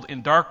the world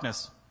in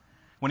darkness.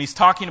 When he's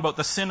talking about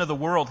the sin of the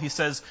world, he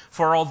says,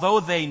 For although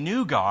they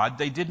knew God,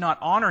 they did not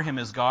honor Him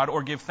as God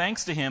or give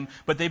thanks to Him,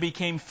 but they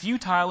became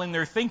futile in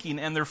their thinking,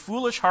 and their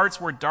foolish hearts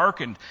were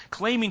darkened.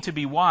 Claiming to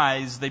be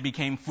wise, they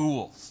became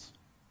fools.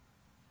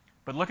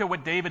 But look at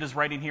what David is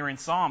writing here in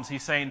Psalms.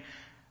 He's saying,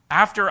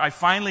 after I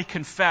finally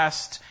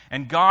confessed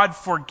and God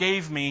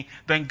forgave me,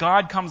 then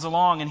God comes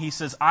along and He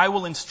says, I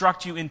will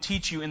instruct you and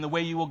teach you in the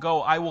way you will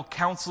go. I will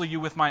counsel you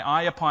with my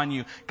eye upon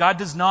you. God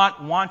does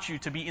not want you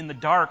to be in the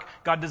dark.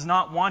 God does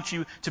not want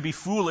you to be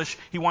foolish.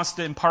 He wants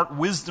to impart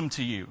wisdom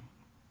to you.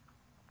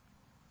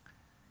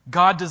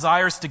 God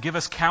desires to give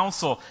us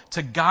counsel,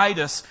 to guide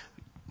us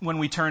when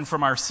we turn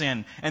from our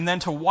sin, and then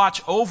to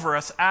watch over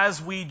us as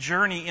we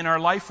journey in our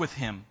life with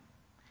Him.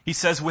 He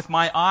says, with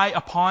my eye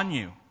upon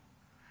you.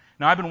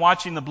 Now, I've been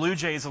watching the Blue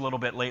Jays a little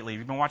bit lately. Have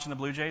you been watching the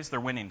Blue Jays? They're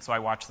winning, so I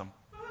watch them.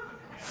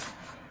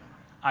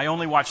 I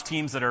only watch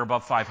teams that are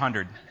above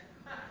 500.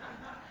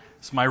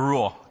 It's my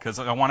rule, because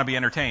I want to be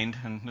entertained,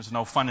 and there's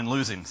no fun in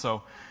losing,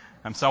 so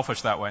I'm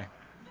selfish that way.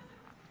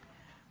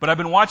 But I've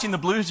been watching the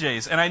Blue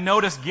Jays, and I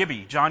noticed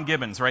Gibby, John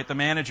Gibbons, right, the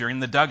manager,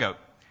 in the dugout.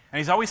 And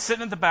he's always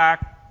sitting at the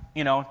back,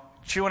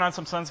 chewing on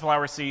some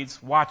sunflower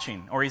seeds,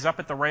 watching. Or he's up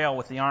at the rail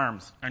with the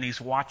arms, and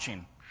he's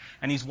watching.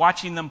 And he's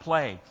watching them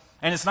play.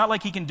 And it's not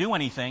like he can do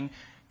anything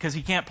because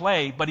he can't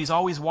play, but he's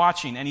always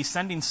watching and he's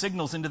sending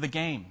signals into the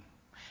game.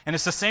 And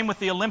it's the same with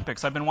the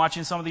Olympics. I've been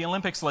watching some of the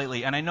Olympics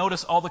lately, and I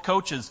notice all the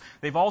coaches,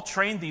 they've all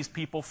trained these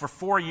people for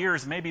 4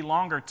 years, maybe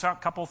longer,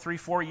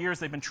 4 years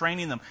they've been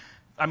training them.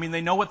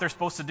 they know what they're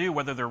supposed to do,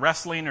 whether they're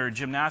wrestling or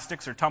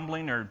gymnastics or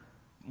tumbling or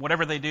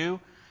whatever they do,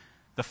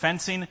 the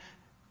fencing.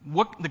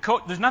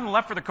 There's nothing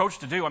left for the coach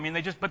to do.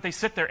 But they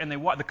sit there and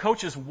the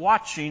coach is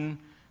watching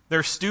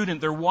their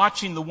student. They're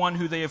watching the one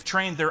who they have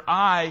trained. Their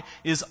eye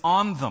is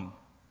on them.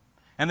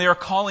 And they are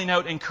calling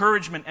out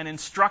encouragement and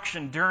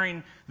instruction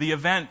during the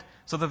event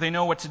so that they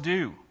know what to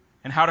do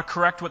and how to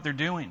correct what they're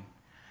doing.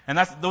 And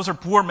those are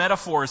poor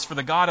metaphors for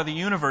the God of the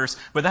universe,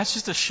 but that's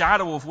just a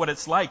shadow of what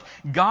it's like.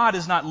 God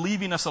is not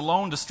leaving us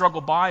alone to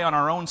struggle by on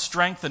our own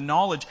strength and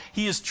knowledge.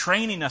 He is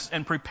training us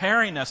and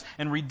preparing us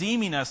and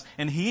redeeming us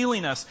and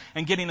healing us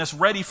and getting us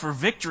ready for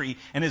victory.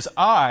 And His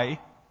eye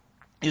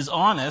is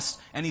on us,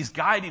 and He's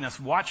guiding us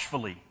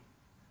watchfully.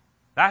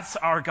 That's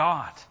our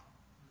God.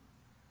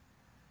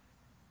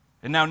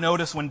 And now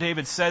notice when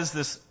David says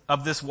this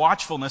of this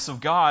watchfulness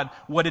of God,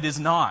 what it is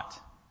not.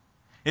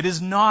 It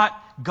is not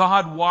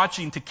God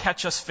watching to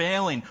catch us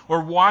failing or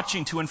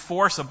watching to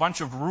enforce a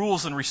bunch of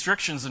rules and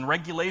restrictions and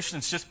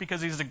regulations just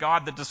because He's a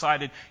God that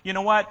decided, you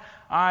know what,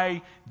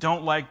 I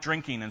don't like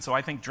drinking, and so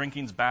I think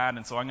drinking's bad,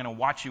 and so I'm going to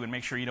watch you and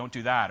make sure you don't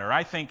do that. Or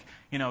I think,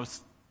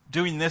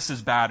 doing this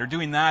is bad or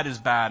doing that is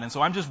bad, and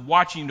so I'm just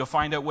watching to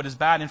find out what is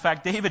bad. In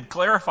fact, David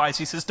clarifies,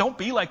 he says, don't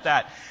be like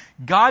that.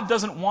 God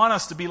doesn't want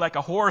us to be like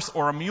a horse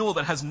or a mule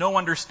that has no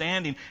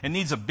understanding and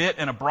needs a bit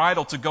and a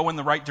bridle to go in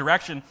the right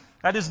direction.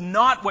 That is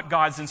not what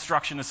God's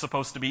instruction is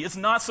supposed to be. It's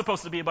not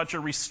supposed to be a bunch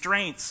of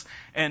restraints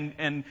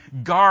and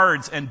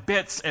guards and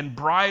bits and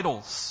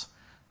bridles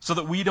so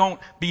that we don't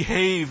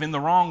behave in the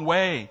wrong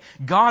way.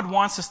 God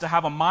wants us to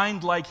have a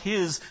mind like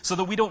His so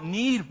that we don't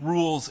need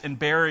rules and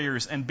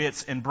barriers and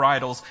bits and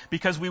bridles,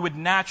 because we would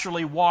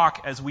naturally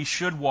walk as we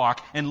should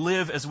walk and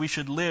live as we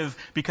should live,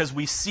 because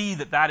we see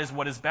that that is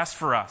what is best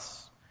for us.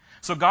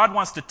 So God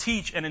wants to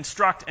teach and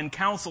instruct and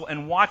counsel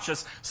and watch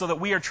us so that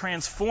we are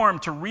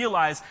transformed to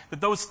realize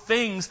that those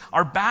things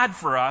are bad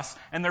for us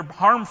and they're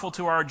harmful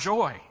to our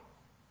joy.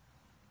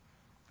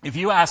 If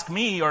you ask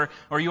me or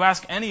you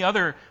ask any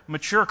other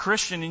mature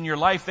Christian in your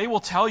life, they will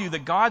tell you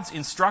that God's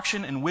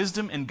instruction and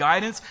wisdom and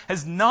guidance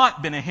has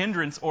not been a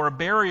hindrance or a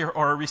barrier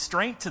or a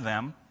restraint to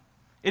them.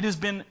 It has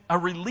been a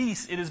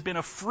release. It has been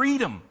a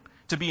freedom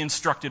to be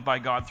instructed by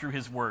God through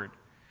His Word.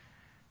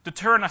 To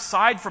turn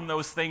aside from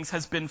those things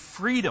has been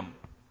freedom,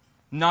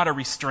 not a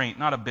restraint,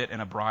 not a bit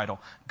and a bridle.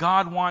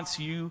 God wants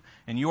you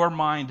and your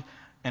mind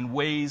and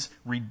ways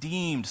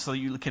redeemed so that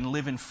you can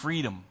live in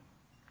freedom,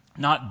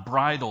 not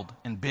bridled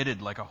and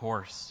bitted like a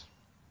horse.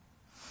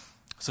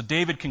 So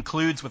David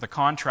concludes with a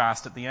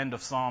contrast at the end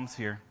of Psalms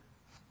here.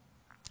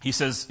 He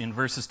says in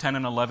verses 10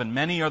 and 11,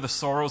 "Many are the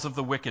sorrows of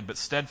the wicked, but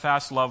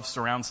steadfast love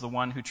surrounds the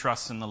one who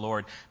trusts in the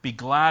Lord. Be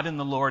glad in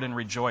the Lord and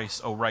rejoice,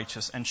 O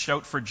righteous, and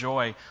shout for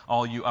joy,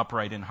 all you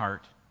upright in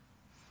heart."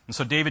 And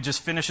so David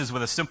just finishes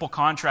with a simple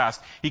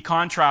contrast. He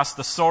contrasts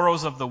the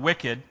sorrows of the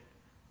wicked,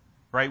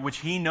 right, which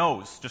he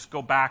knows. Just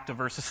go back to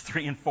verses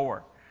 3 and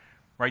 4.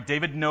 Right?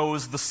 David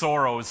knows the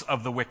sorrows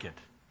of the wicked.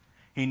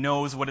 He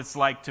knows what it's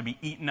like to be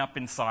eaten up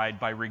inside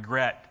by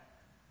regret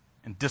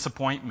and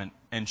disappointment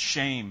and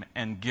shame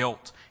and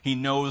guilt. He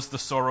knows the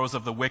sorrows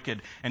of the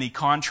wicked, and he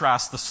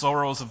contrasts the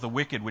sorrows of the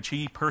wicked, which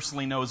he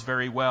personally knows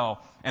very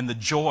well, and the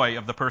joy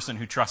of the person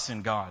who trusts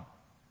in God.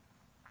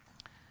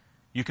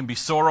 You can be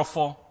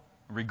sorrowful,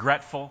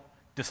 regretful,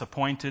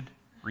 disappointed,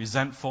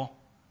 resentful,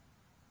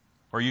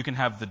 or you can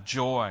have the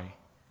joy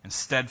and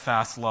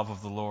steadfast love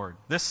of the Lord.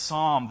 This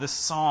psalm, this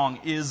song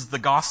is the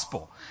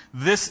gospel.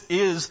 This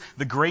is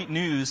the great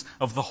news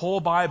of the whole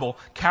Bible,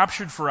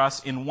 captured for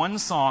us in one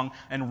song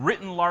and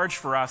written large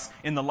for us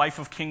in the life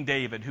of King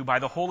David, who by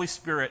the Holy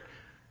Spirit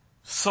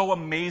so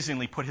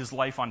amazingly put his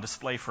life on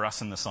display for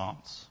us in the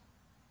Psalms.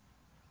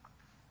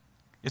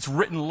 It's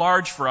written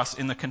large for us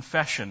in the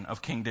confession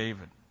of King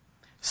David.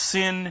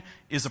 Sin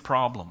is a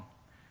problem.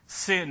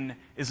 Sin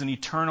is an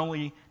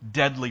eternally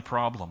deadly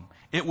problem.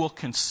 It will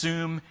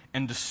consume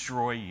and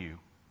destroy you.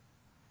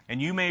 And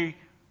you may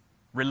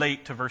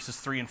relate to verses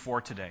 3 and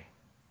 4 today.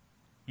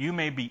 You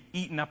may be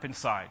eaten up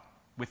inside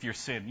with your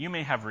sin. You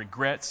may have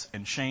regrets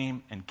and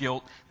shame and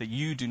guilt that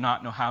you do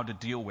not know how to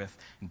deal with.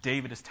 And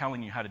David is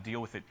telling you how to deal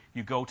with it.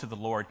 You go to the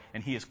Lord,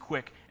 and He is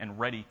quick and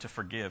ready to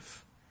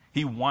forgive.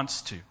 He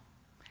wants to.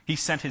 He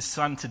sent His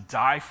Son to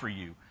die for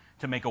you,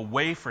 to make a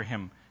way for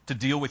Him to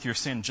deal with your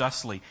sin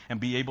justly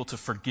and be able to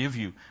forgive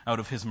you out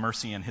of His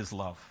mercy and His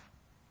love.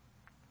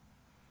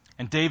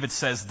 And David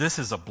says this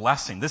is a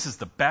blessing. This is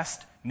the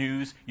best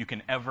news you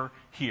can ever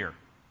hear.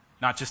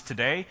 Not just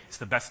today, it's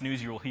the best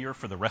news you will hear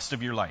for the rest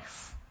of your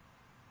life.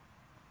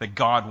 That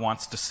God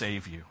wants to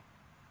save you.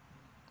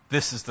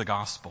 This is the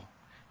gospel.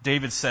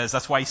 David says,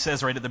 that's why he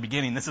says right at the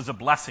beginning, this is a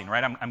blessing,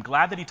 right? I'm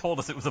glad that he told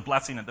us it was a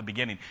blessing at the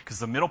beginning, because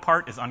the middle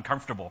part is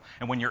uncomfortable.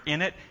 And when you're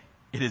in it,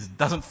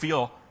 doesn't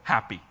feel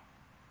happy.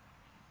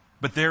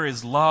 But there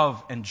is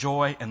love and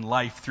joy and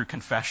life through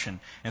confession.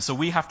 And so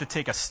we have to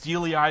take a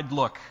steely-eyed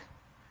look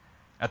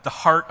at the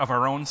heart of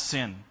our own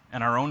sin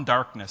and our own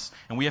darkness,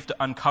 and we have to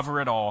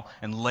uncover it all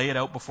and lay it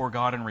out before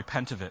God and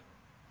repent of it.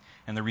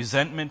 and the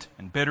resentment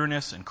and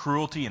bitterness and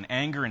cruelty and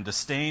anger and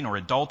disdain or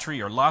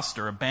adultery or lust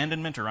or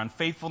abandonment or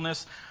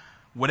unfaithfulness,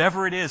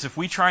 whatever it is, if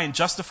we try and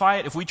justify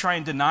it, if we try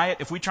and deny it,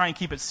 if we try and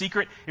keep it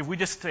secret, if we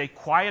just stay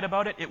quiet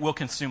about it, it will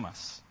consume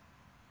us.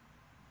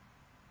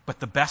 But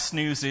the best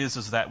news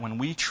is that when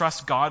we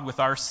trust God with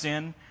our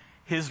sin,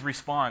 His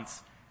response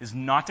is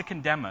not to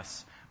condemn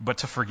us, but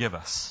to forgive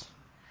us.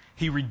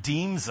 He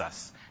redeems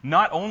us.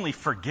 Not only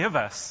forgive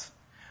us,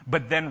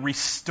 but then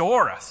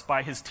restore us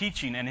by His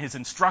teaching and His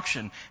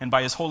instruction and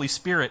by His Holy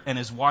Spirit and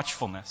His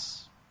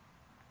watchfulness.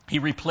 He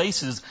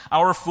replaces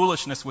our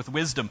foolishness with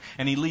wisdom,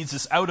 and He leads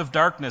us out of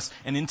darkness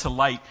and into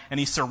light, and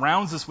He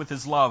surrounds us with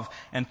His love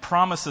and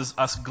promises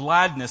us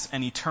gladness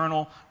and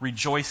eternal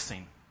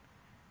rejoicing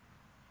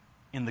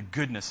in the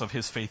goodness of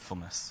His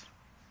faithfulness.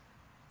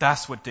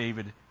 That's what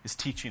David is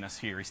teaching us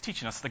here. He's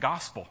teaching us the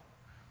gospel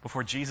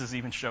before Jesus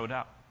even showed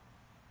up.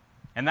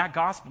 And that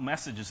gospel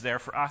message is there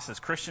for us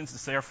as Christians.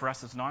 It's there for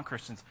us as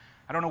non-Christians.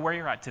 I don't know where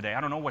you're at today. I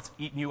don't know what's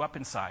eating you up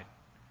inside.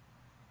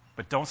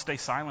 But don't stay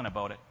silent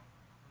about it.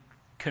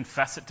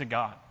 Confess it to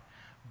God.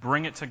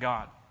 Bring it to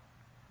God.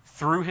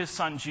 Through His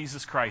Son,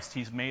 Jesus Christ,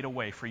 He's made a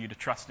way for you to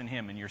trust in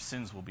Him, and your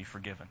sins will be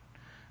forgiven.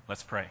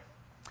 Let's pray.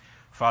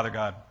 Father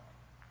God,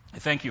 I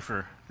thank You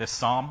for this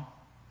psalm.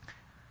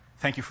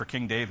 Thank You for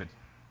King David.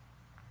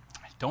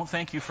 I don't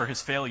thank You for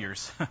his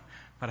failures,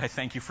 but I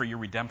thank You for Your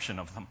redemption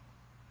of them.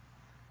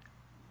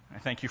 I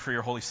thank You for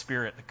Your Holy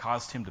Spirit that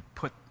caused him to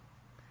put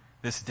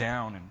this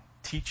down and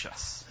teach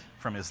us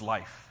from his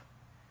life.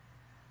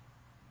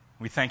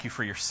 We thank You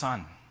for Your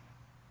Son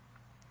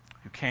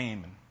who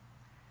came and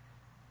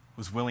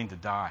was willing to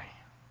die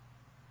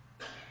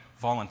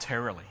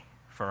voluntarily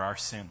for our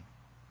sin,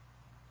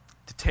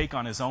 to take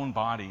on His own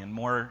body and,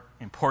 more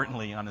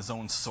importantly, on His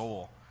own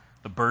soul,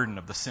 the burden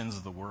of the sins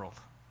of the world.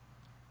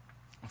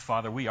 And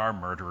Father, we are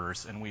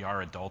murderers and we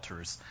are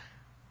adulterers.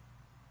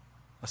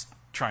 Let's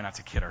try not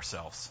to kid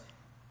ourselves.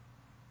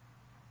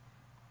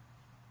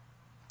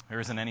 There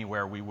isn't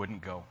anywhere we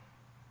wouldn't go,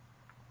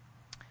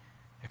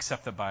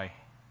 except that by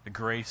the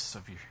grace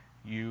of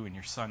You and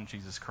Your Son,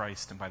 Jesus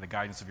Christ, and by the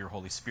guidance of Your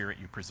Holy Spirit,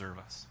 You preserve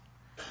us.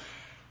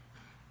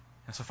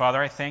 And so,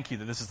 Father, I thank You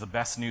that this is the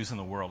best news in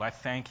the world. I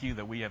thank You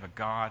that we have a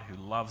God who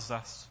loves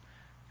us,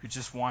 who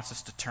just wants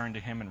us to turn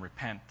to Him and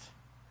repent.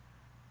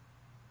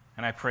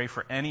 And I pray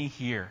for any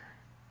here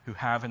who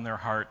have in their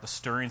heart the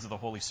stirrings of the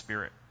Holy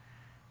Spirit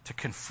to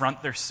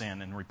confront their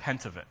sin and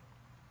repent of it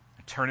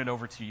and turn it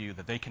over to You,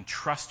 that they can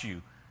trust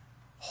You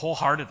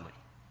wholeheartedly,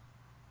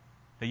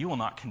 that You will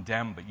not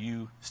condemn, but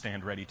You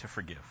stand ready to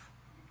forgive,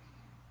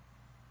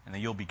 and that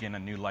You'll begin a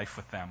new life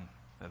with them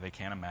that they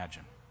can't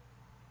imagine.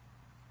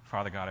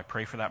 Father God, I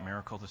pray for that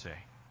miracle today.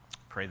 I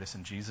pray this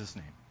in Jesus'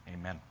 name.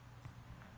 Amen.